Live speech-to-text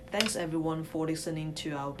Thanks everyone for listening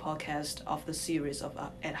to our podcast of the series of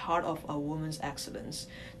At Heart of a Woman's Excellence.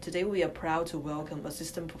 Today we are proud to welcome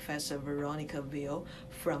Assistant Professor Veronica Veaux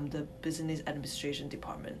from the Business Administration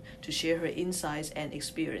Department to share her insights and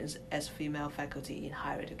experience as female faculty in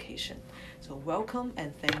higher education. So welcome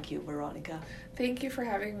and thank you, Veronica. Thank you for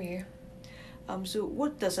having me. So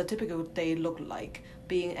what does a typical day look like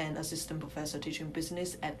being an assistant professor teaching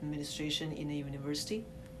business administration in a university?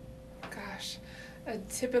 Gosh, a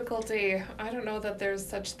typical day. I don't know that there's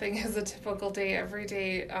such thing as a typical day. Every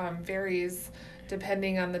day varies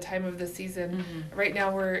depending on the time of the season. Mm-hmm. Right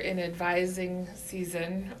now we're in advising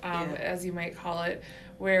season, as you might call it,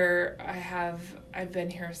 where I've been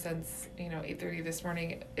here since 8:30 this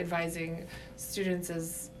morning advising students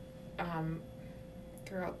as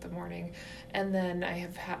throughout the morning, and then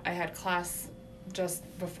I had class just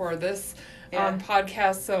before this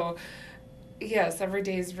podcast. So yes, every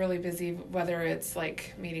day is really busy, whether it's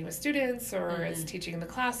like meeting with students or it's teaching the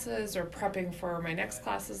classes or prepping for my next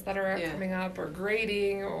classes that are coming up, or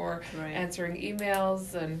grading or answering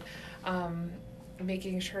emails and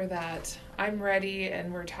making sure that I'm ready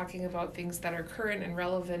and we're talking about things that are current and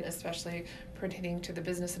relevant, especially pertaining to the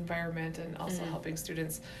business environment, and also helping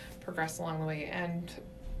students progress along the way and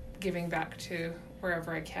giving back to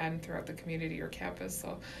wherever I can throughout the community or campus.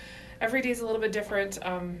 So every day is a little bit different.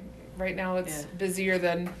 Right now it's busier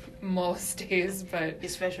than most days, but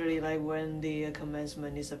especially like when the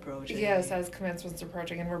commencement is approaching. Yes, as commencement's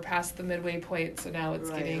approaching, and we're past the midway point, so now it's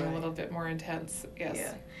getting a little bit more intense. Yes.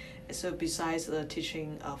 Yeah. So besides the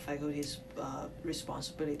teaching faculty's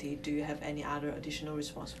responsibility, do you have any other additional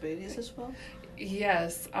responsibilities as well?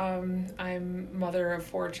 Yes, I'm mother of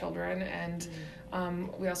 4 children, and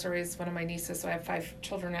we also raised one of my nieces, so I have 5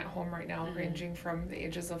 children at home right now, ranging from the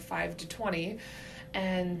ages of 5 to 20,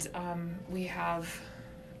 and we have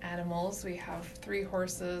animals. We have 3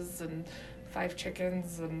 horses and 5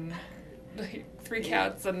 chickens and 3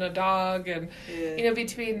 cats and a dog, and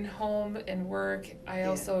between home and work, I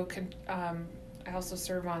also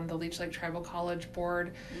serve on the Leech Tribal College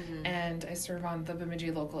Board, and I serve on the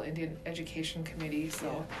Bemidji Local Indian Education Committee.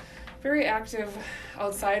 So very active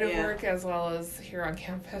outside of work as well as here on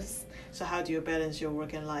campus. So how do you balance your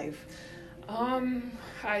work and life?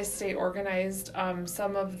 I stay organized. And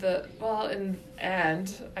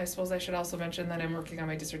I suppose I should also mention that I'm working on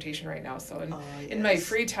my dissertation right now. So in my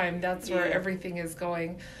free time, that's where everything is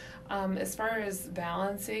going. As far as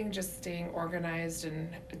balancing, just staying organized, and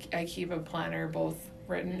I keep a planner, both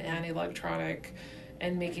written and electronic,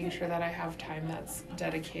 and making sure that I have time that's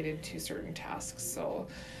dedicated to certain tasks. So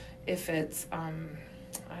if it's,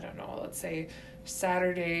 let's say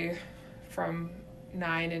Saturday from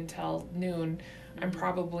 9 until noon, I'm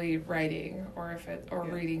probably writing, or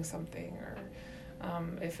reading something, or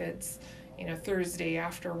if it's Thursday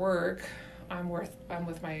after work, I'm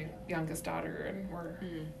with my youngest daughter and we're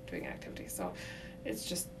doing activities. So it's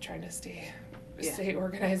just trying to stay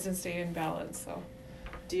organized and stay in balance. So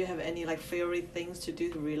do you have any favorite things to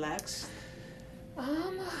do to relax?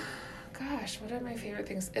 Gosh, what are my favorite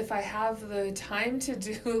things? If I have the time to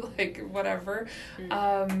do whatever,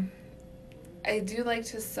 I do like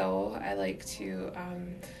to sew. I like to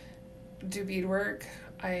do beadwork.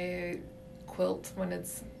 I quilt when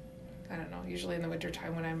it's, usually in the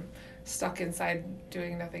wintertime when I'm stuck inside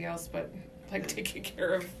doing nothing else but taking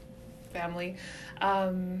care of family.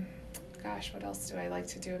 Gosh, what else do I like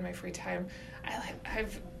to do in my free time?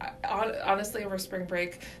 Honestly, over spring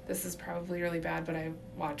break, this is probably really bad, but I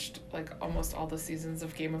watched almost all the seasons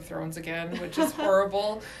of Game of Thrones again, which is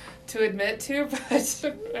horrible to admit to, but it's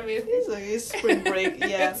spring break.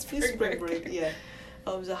 Yeah, it's spring break. Yeah.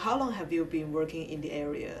 So how long have you been working in the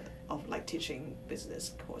area of teaching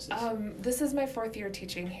business courses? This is my 4th year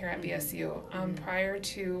teaching here at BSU. Prior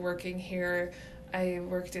to working here, I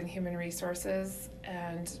worked in human resources,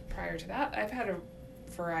 and prior to that, I've had a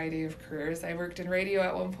variety of careers. I worked in radio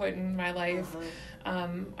at one point in my life.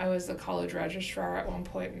 I was a college registrar at one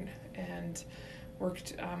point, and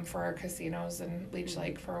worked for our casinos in Leech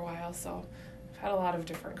Lake for a while. So I've had a lot of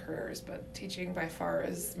different careers, but teaching by far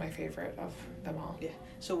is my favorite of them all. Yeah.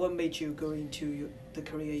 So what made you go into the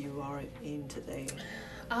career you are in today?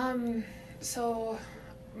 So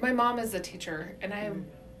my mom is a teacher, and I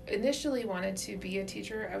initially wanted to be a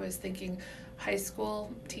teacher. I was thinking high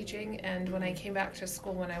school teaching, and when I came back to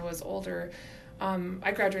school when I was older,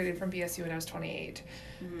 I graduated from BSU when I was 28.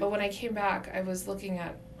 But when I came back, I was looking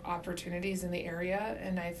at opportunities in the area,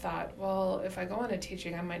 and I thought, well, if I go into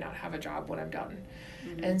teaching, I might not have a job when I'm done.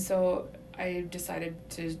 And so I decided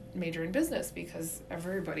to major in business because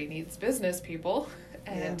everybody needs business people,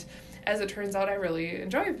 and as it turns out, I really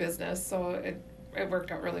enjoy business, so it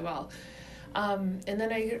worked out really well. And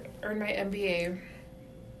then I earned my MBA,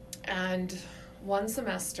 and one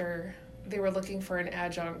semester they were looking for an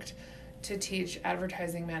adjunct to teach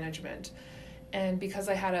advertising management. And because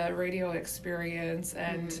I had a radio experience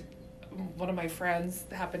and one of my friends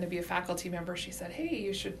happened to be a faculty member, she said, hey,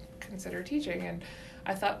 you should consider teaching. And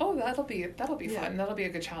I thought, oh, that'll be fun. That'll be a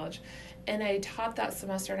good challenge. And I taught that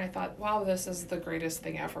semester, and I thought, wow, this is the greatest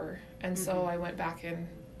thing ever. And so I went back and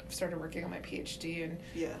started working on my PhD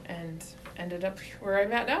and ended up where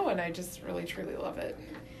I'm at now, and I just really, truly love it.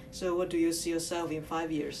 So what do you see yourself in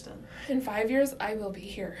 5 years then? In 5 years, I will be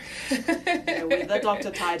here. With the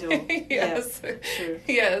doctor title. Yes. Yeah, sure.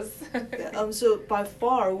 Yes. So by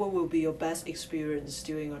far, what will be your best experience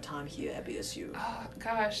during your time here at BSU? Oh,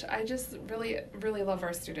 gosh, I just really, really love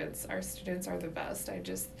our students. Our students are the best. I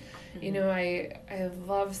just, you know, I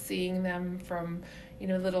love seeing them from, you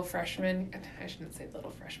know, little freshmen, I shouldn't say little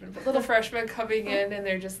freshmen, but little freshmen coming in, and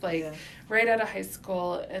they're just like right out of high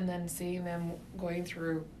school, and then seeing them going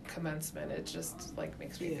through commencement, it just like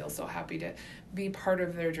makes me feel so happy to be part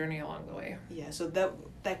of their journey along the way. Yeah, so that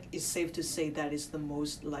is safe to say that is the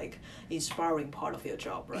most like inspiring part of your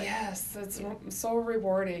job, right? Yes, it's so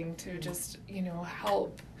rewarding to just, you know,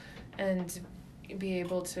 help and be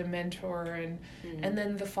able to mentor, and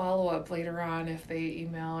then the follow-up later on if they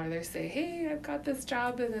email or they say, hey, I've got this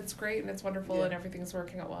job and it's great and it's wonderful and everything's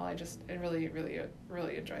working out well. I really, really,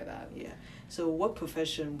 really enjoy that. Yeah. So what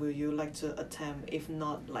profession will you like to attempt if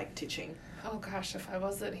not like teaching? Oh gosh, if I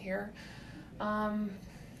wasn't here,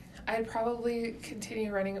 I'd probably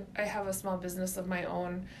continue running. I have a small business of my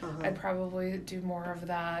own. I'd probably do more of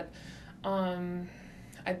that.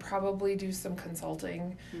 I'd probably do some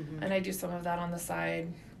consulting, and I do some of that on the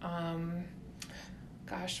side.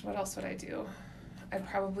 Gosh, what else would I do? I'd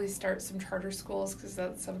probably start some charter schools, because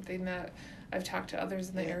that's something that I've talked to others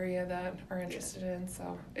in the area that are interested in.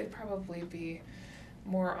 So it'd probably be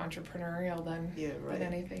more entrepreneurial than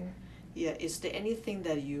anything. Yeah, is there anything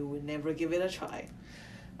that you would never give it a try?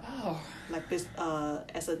 Oh, like this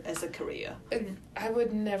as a career. I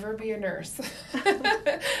would never be a nurse.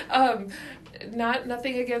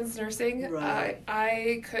 Nothing against nursing. Right.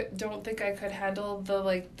 I don't think I could handle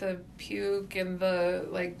the puke and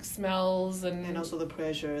the smells and also the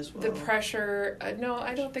pressure as well. The pressure. No,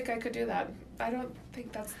 I don't think I could do that. I don't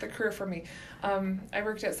think that's the career for me. I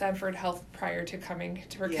worked at Sanford Health prior to coming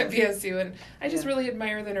to work at BSU, and I just really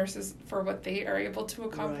admire the nurses for what they are able to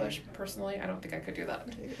accomplish. Right. Personally, I don't think I could do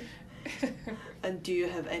that. And do you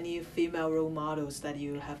have any female role models that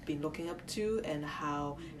you have been looking up to, and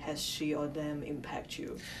how has she or them impact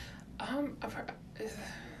you?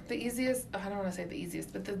 The easiest, I don't want to say the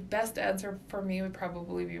easiest, but the best answer for me would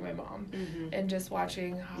probably be my mom. And just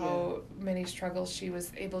watching how many struggles she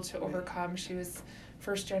was able to overcome. She was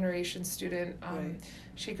first generation student.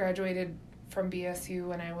 She graduated from BSU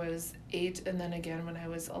when I was 8, and then again when I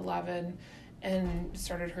was 11, and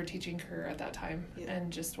started her teaching career at that time.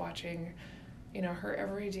 And just watching, you know, her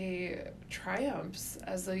everyday triumphs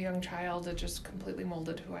as a young child, it just completely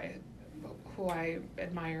molded who I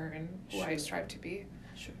admire and who I strive to be.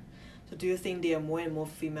 Sure. So do you think there are more and more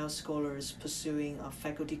female scholars pursuing a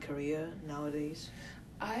faculty career nowadays?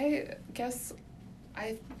 I guess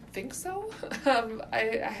I think so.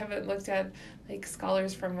 I haven't looked at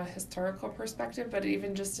scholars from a historical perspective, but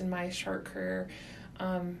even just in my short career,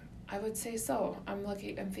 I would say so. I'm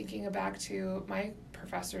thinking back to my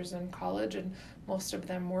professors in college, and most of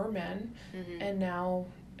them were men, and now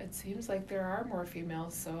it seems like there are more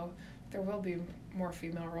females, so there will be more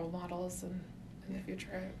female role models in the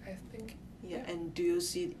future, I think. Yeah, and do you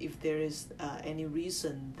see if there is any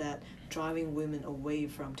reason that driving women away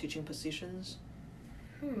from teaching positions?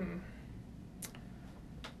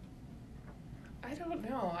 I don't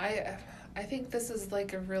know. I think this is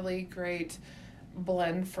a really great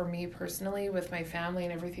blend for me personally with my family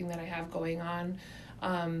and everything that I have going on.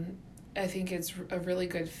 I think it's a really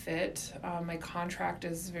good fit. My contract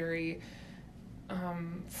is very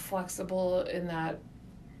flexible in that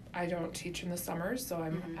I don't teach in the summers, so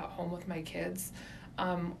I'm at home with my kids.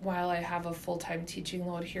 While I have a full-time teaching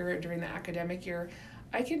load here during the academic year,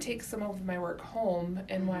 I can take some of my work home,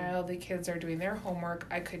 and while the kids are doing their homework,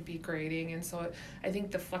 I could be grading. And so I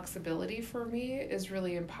think the flexibility for me is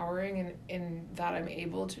really empowering in that I'm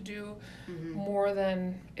able to do more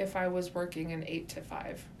than if I was working an 8 to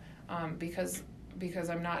 5, because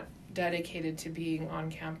I'm not dedicated to being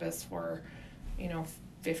on campus for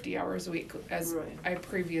 50 hours a week as I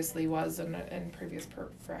previously was in previous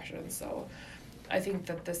professions. So I think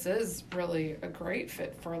that this is really a great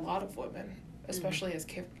fit for a lot of women, especially as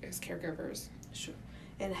caregivers. Sure.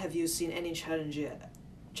 And have you seen any challenges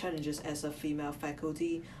challenges as a female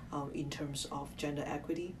faculty in terms of gender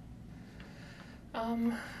equity? I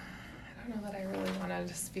don't know that I really wanted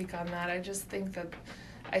to speak on that. I just think that,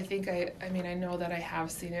 I mean, I know that I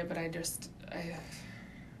have seen it, but I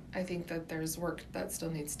think that there's work that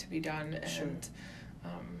still needs to be done, and sure.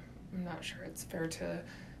 I'm not sure it's fair to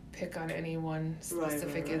pick on any one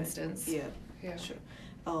specific right. instance. Yeah, sure.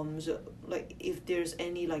 So like if there's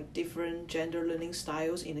any like different gender learning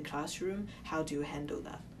styles in the classroom, how do you handle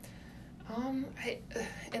that?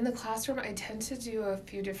 In the classroom, I tend to do a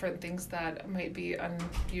few different things that might be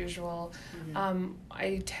unusual.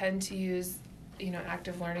 I tend to use,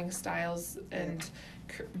 active learning styles and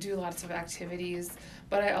do lots of activities,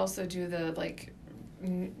 but I also do the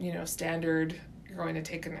standard, you're going to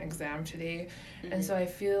take an exam today. And so I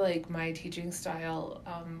feel like my teaching style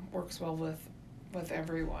works well with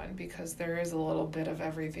everyone, because there is a little bit of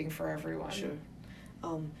everything for everyone. Sure.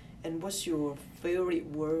 And what's your favorite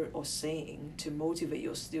word or saying to motivate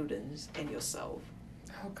your students and yourself?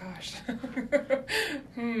 Oh gosh.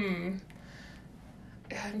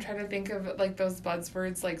 I'm trying to think of like those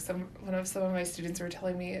buzzwords. Like one of my students were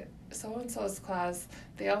telling me, so-and-so's class,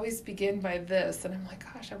 they always begin by this, and I'm like,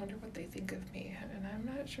 gosh, I wonder what they think of me, and I'm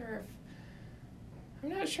not sure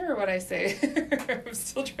what I say. I'm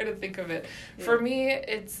still trying to think of it. Yeah. For me,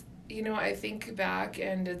 it's, I think back,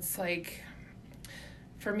 and it's like,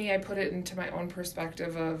 for me, I put it into my own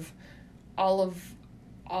perspective of all of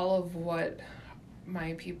what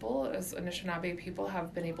my people as Anishinaabe people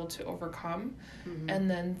have been able to overcome, and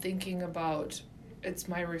then thinking about it's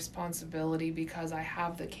my responsibility because I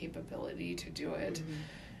have the capability to do it.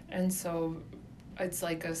 And so it's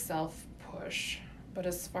like a self-push. But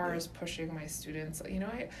as far as pushing my students,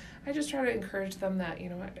 I just try to encourage them that,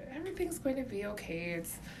 everything's going to be okay.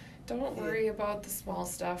 Don't worry about the small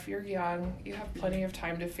stuff. You're young. You have plenty of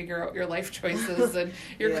time to figure out your life choices, and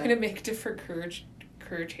you're going to make different career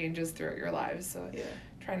changes throughout your lives. So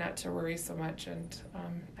try not to worry so much, and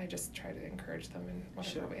I just try to encourage them in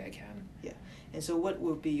whatever way I can. Yeah. And so what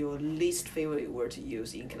would be your least favorite word to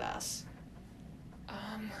use in class?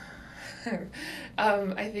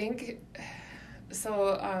 I think...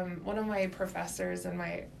 So one of my professors in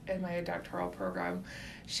my doctoral program,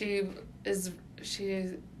 she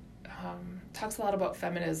talks a lot about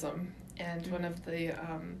feminism, and one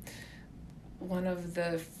of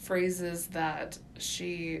the phrases that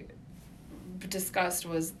she discussed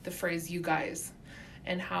was the phrase "you guys,"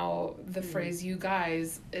 and how the phrase "you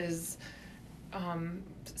guys" is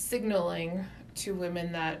signaling to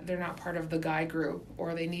women that they're not part of the guy group,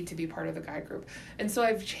 or they need to be part of the guy group. And so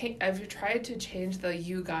I've tried to change the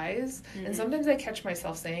 "you guys," and sometimes I catch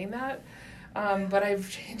myself saying that, but I've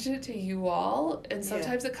changed it to "you all," and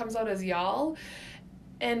sometimes it comes out as "y'all,"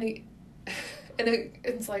 and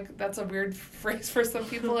it's like, that's a weird phrase for some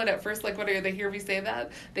people, and at first, like, when they hear me say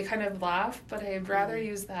that, they kind of laugh, but I'd rather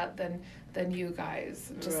use that than "you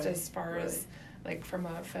guys," just as far as like from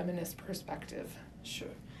a feminist perspective. Sure.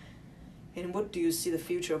 And what do you see the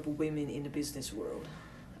future of women in the business world?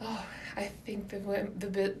 Oh, I think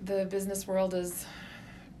the business world is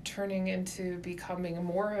turning into becoming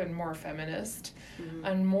more and more feminist,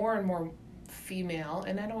 and more female.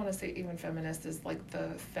 And I don't want to say even feminist is like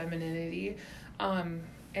the femininity, and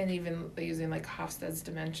even using like Hofstede's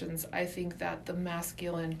dimensions. I think that the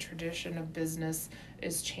masculine tradition of business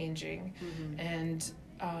is changing, and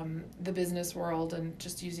the business world, and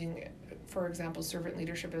just using, for example, servant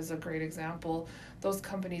leadership is a great example. Those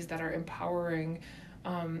companies that are empowering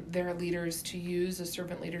their leaders to use a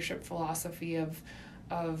servant leadership philosophy of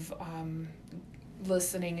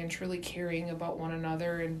listening and truly caring about one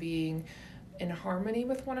another and being in harmony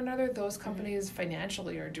with one another, those companies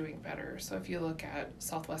financially are doing better. So if you look at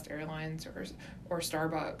Southwest Airlines or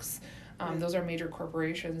Starbucks, those are major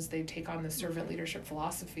corporations. They take on the servant leadership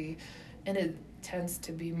philosophy, and it tends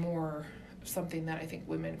to be more something that I think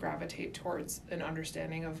women gravitate towards, an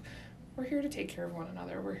understanding of, we're here to take care of one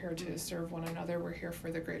another, we're here to serve one another, we're here for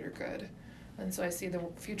the greater good. And so I see the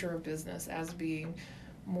future of business as being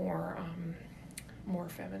more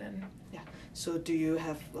feminine. Yeah. So do you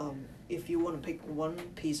have, if you want to pick one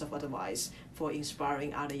piece of advice for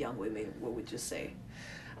inspiring other young women, what would you say?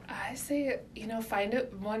 I say,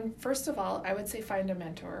 first of all, I would say find a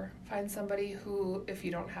mentor. Find somebody who, if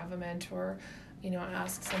you don't have a mentor,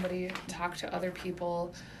 ask somebody, talk to other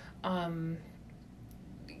people, learn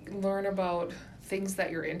about things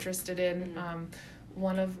that you're interested in.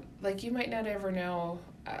 You might not ever know,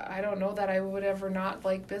 I don't know that I would ever not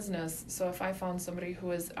like business. So if I found somebody who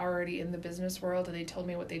was already in the business world and they told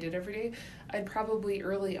me what they did every day, I'd probably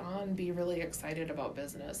early on be really excited about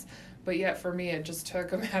business. But yet for me, it just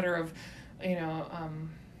took a matter of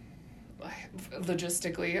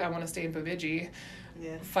logistically, I want to stay in Bemidji,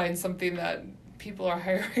 yeah. find something that people are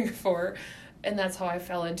hiring for, and that's how I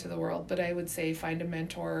fell into the world. But I would say find a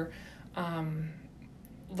mentor,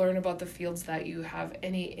 learn about the fields that you have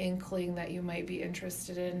any inkling that you might be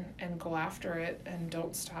interested in, and go after it, and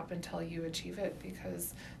don't stop until you achieve it,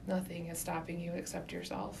 because nothing is stopping you except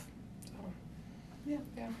yourself. So yeah.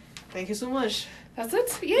 Thank you so much. That's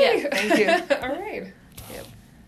it. Yay. Yeah, thank you. All right. Yep.